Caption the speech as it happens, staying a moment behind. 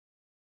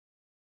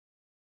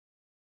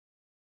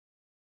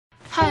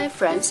Hi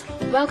friends,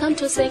 welcome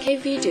to CK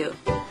Video.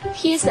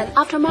 Here's an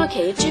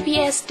aftermarket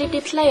GPS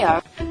DVD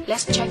player.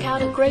 Let's check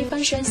out the great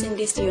functions in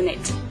this unit.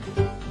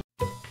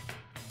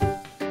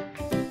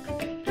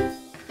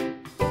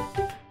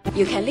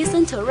 You can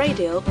listen to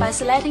radio by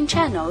selecting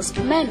channels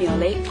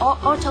manually or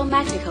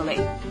automatically.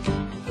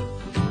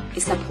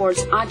 It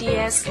supports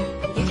RDS.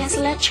 You can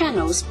select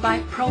channels by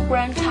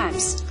program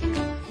types.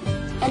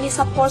 And it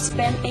supports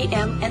band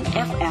AM and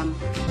FM.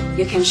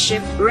 You can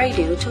shift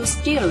radio to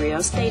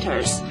stereo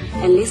status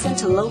and listen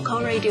to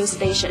local radio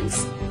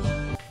stations.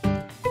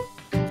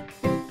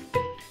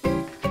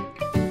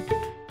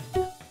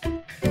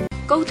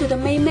 Go to the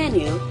main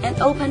menu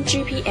and open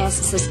GPS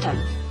system.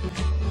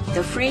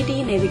 The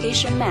 3D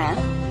navigation map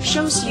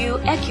shows you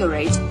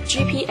accurate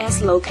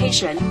GPS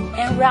location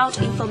and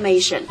route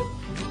information.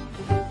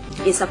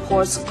 It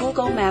supports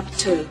Google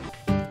Maps too.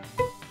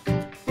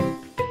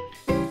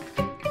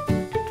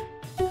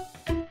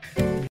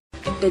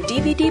 The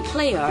DVD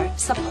player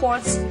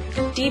supports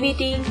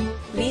DVD,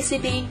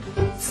 VCD,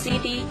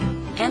 CD,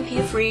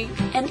 MP3,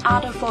 and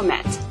other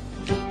formats.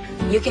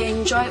 You can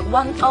enjoy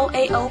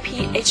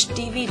 1080p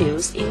HD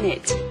videos in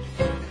it.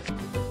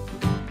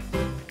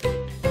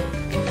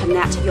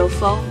 Connect your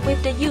phone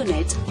with the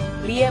unit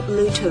via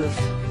Bluetooth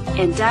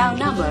and dial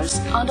numbers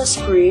on the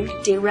screen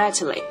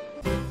directly.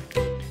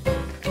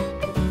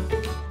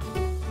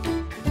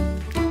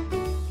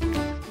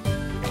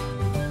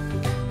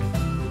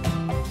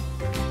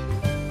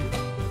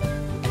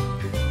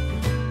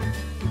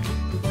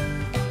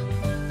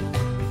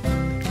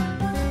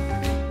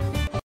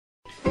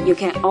 You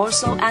can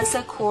also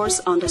answer calls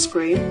on the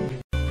screen.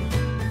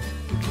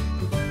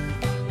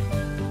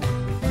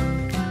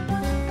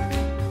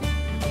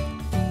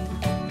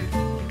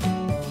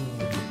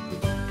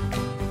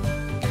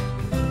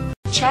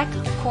 Check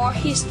call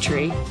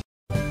history.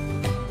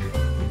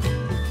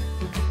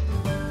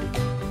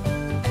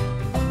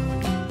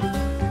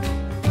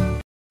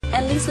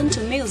 And listen to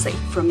music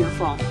from your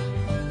phone.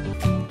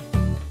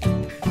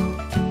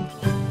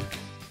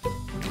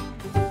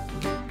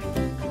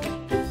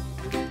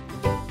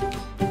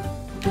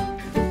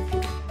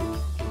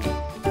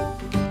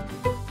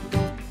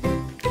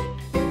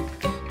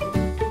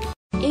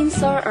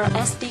 Insert an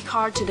SD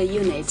card to the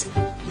unit,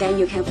 then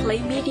you can play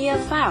media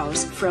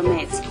files from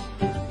it.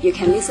 You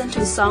can listen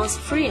to songs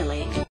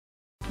freely.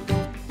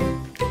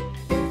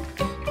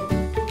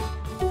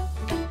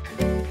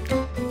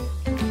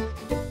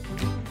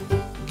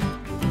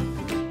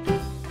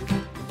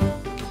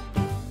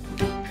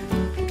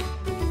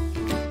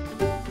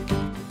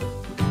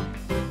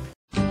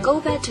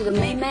 Go back to the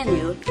main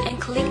menu and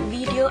click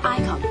video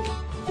icon.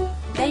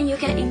 Then you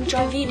can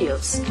enjoy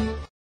videos.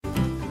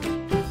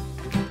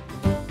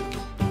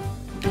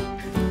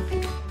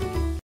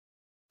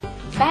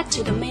 Back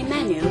to the main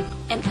menu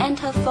and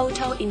enter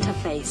photo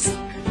interface.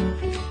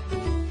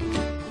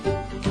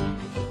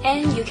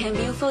 And you can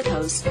view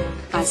photos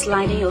by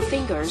sliding your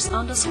fingers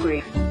on the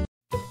screen.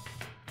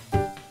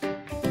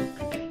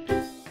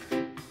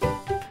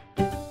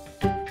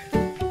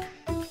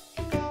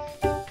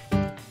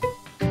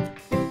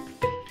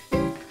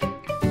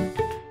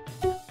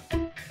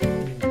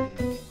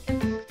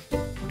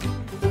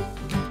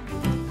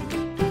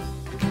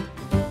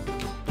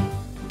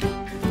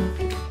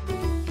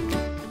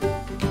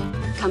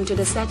 Come to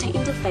the setting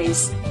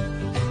interface.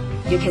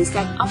 You can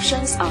set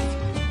options of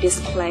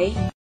display,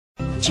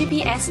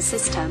 GPS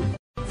system,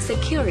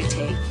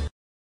 security,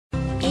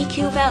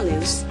 EQ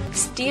values,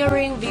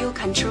 steering wheel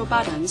control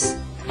buttons,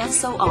 and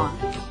so on.